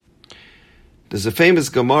There's a famous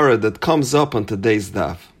Gemara that comes up on today's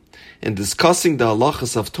daf. In discussing the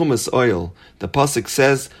halachas of tumas oil, the pasuk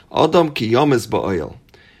says, Adam ki yomes ba'oil.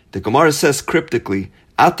 The Gemara says cryptically,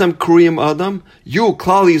 Atam kriyim Adam, you,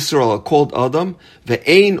 Klal Yisrael, are called Adam,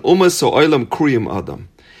 ve'ein umas oilam kriyim Adam.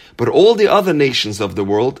 But all the other nations of the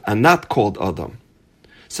world are not called Adam.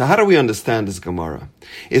 So how do we understand this Gemara?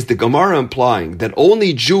 Is the Gemara implying that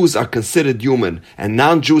only Jews are considered human and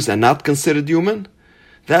non-Jews are not considered human?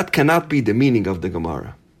 That cannot be the meaning of the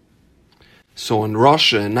Gemara. So in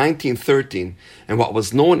Russia in 1913, in what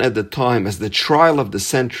was known at the time as the trial of the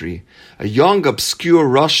century, a young obscure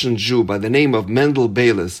Russian Jew by the name of Mendel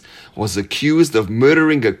Beilis was accused of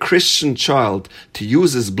murdering a Christian child to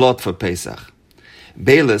use his blood for Pesach.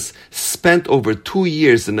 Beilis spent over 2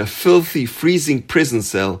 years in a filthy, freezing prison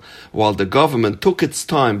cell while the government took its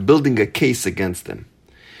time building a case against him.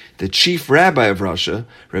 The chief rabbi of Russia,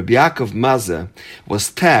 Rabbi Yaakov Mazeh,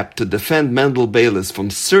 was tapped to defend Mendel Beilis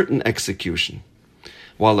from certain execution.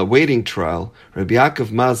 While awaiting trial, Rabbi Yaakov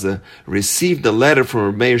Mazeh received a letter from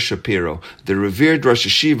Rabbi Meir Shapiro, the revered Rosh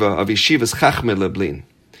Yeshiva of Yeshivas Chachmei Lublin.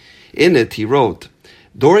 In it he wrote,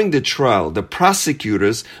 during the trial, the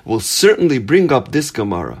prosecutors will certainly bring up this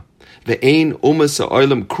Gemara, Ve'ein umas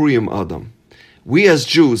ha'olam kriyim Adam. We as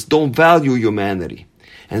Jews don't value humanity.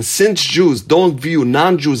 And since Jews don't view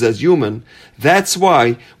non-Jews as human, that's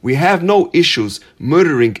why we have no issues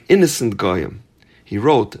murdering innocent goyim. He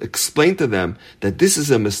wrote, explain to them that this is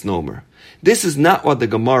a misnomer. This is not what the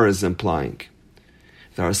Gemara is implying.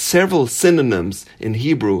 There are several synonyms in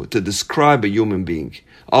Hebrew to describe a human being.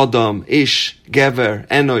 Adam, Ish, Gever,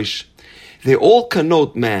 Enosh. They all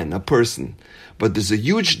connote man, a person, but there's a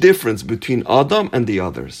huge difference between Adam and the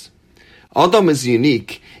others. Adam is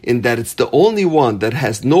unique in that it's the only one that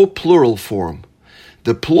has no plural form.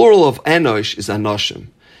 The plural of Enosh is Anoshim.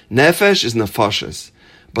 Nefesh is Nefashas.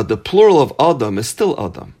 But the plural of Adam is still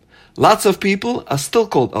Adam. Lots of people are still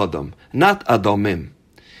called Adam, not Adamim.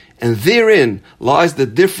 And therein lies the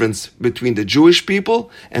difference between the Jewish people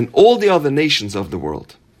and all the other nations of the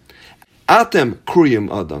world. Atem kriyim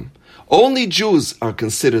Adam. Only Jews are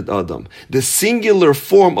considered Adam, the singular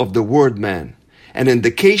form of the word man, an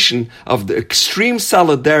indication of the extreme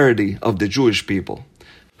solidarity of the Jewish people.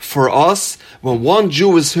 For us, when one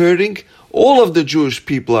Jew is hurting, all of the Jewish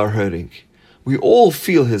people are hurting. We all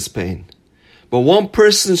feel his pain. When one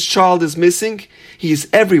person's child is missing, he is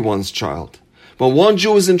everyone's child. When one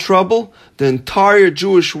Jew is in trouble, the entire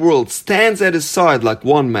Jewish world stands at his side like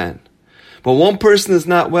one man. When one person is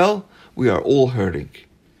not well, we are all hurting.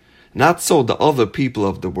 Not so the other people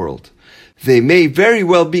of the world. They may very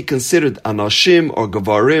well be considered Anashim or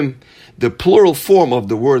Gavarim, the plural form of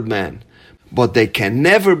the word man, but they can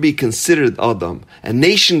never be considered Adam, a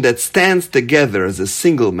nation that stands together as a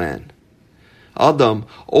single man. Adam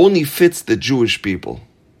only fits the Jewish people.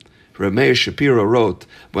 Rabbi Meir Shapiro wrote,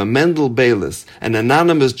 when Mendel Beilis, an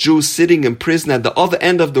anonymous Jew sitting in prison at the other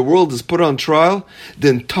end of the world, is put on trial, the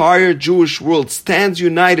entire Jewish world stands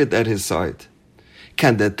united at his side.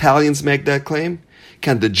 Can the Italians make that claim?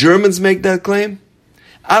 Can the Germans make that claim?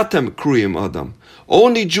 Atem kriyim Adam.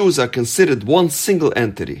 Only Jews are considered one single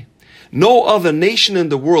entity. No other nation in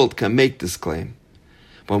the world can make this claim.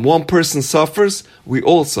 When one person suffers, we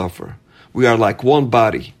all suffer. We are like one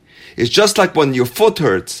body. It's just like when your foot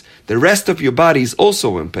hurts, the rest of your body is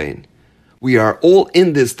also in pain. We are all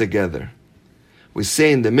in this together. We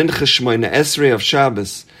say in the Mincha Shmoyne Esrei of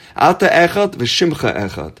Shabbos, Ata echad v'shimcha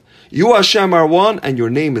echad. You Hashem are one and your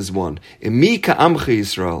name is one. Imi ka'amcha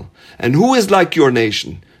Yisrael. And who is like your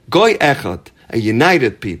nation? Goy echad, a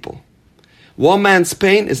united people. One man's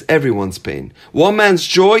pain is everyone's pain. One man's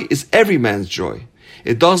joy is every man's joy.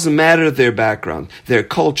 It doesn't matter their background, their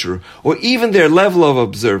culture, or even their level of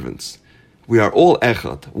observance. We are all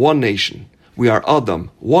echad, one nation. We are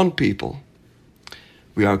Adam, one people.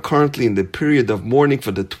 We are currently in the period of mourning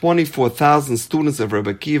for the 24,000 students of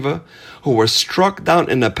Rebbe Akiva who were struck down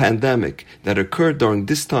in a pandemic that occurred during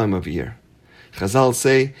this time of year. Chazal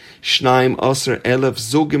say, Shnaim Aser Elef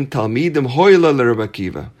Zugim Talmidim Hoyle Rebbe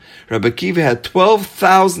Akiva. Rebbe Akiva had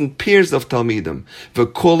 12,000 peers of Talmidim.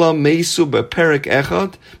 V'kola Meisu Beperek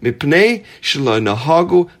Echad Mipnei Shelo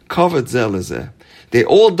Nahagu Kavod Zeh Lezeh. They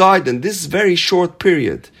all died in this very short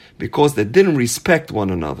period because they didn't respect one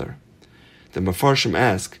another. The Mefarshim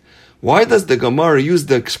ask, why does the Gemara use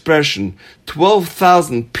the expression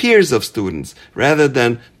 12,000 peers of students rather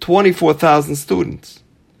than 24,000 students?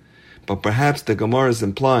 But perhaps the Gemara is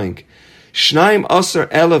implying, Shnaim Aser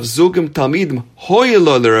Elef Zugim Talmidim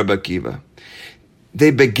Hoyelo Rebbe Akiva.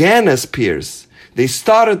 They began as peers. They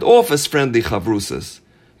started off as friendly chavrusas.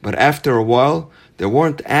 But after a while, they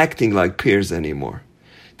weren't acting like peers anymore.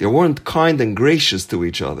 They weren't kind and gracious to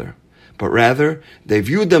each other, but rather they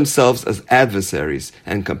viewed themselves as adversaries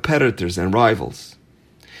and competitors and rivals.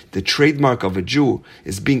 The trademark of a Jew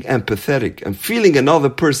is being empathetic and feeling another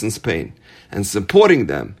person's pain and supporting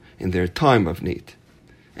them in their time of need.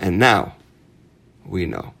 And now, we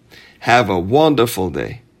know. Have a wonderful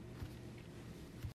day.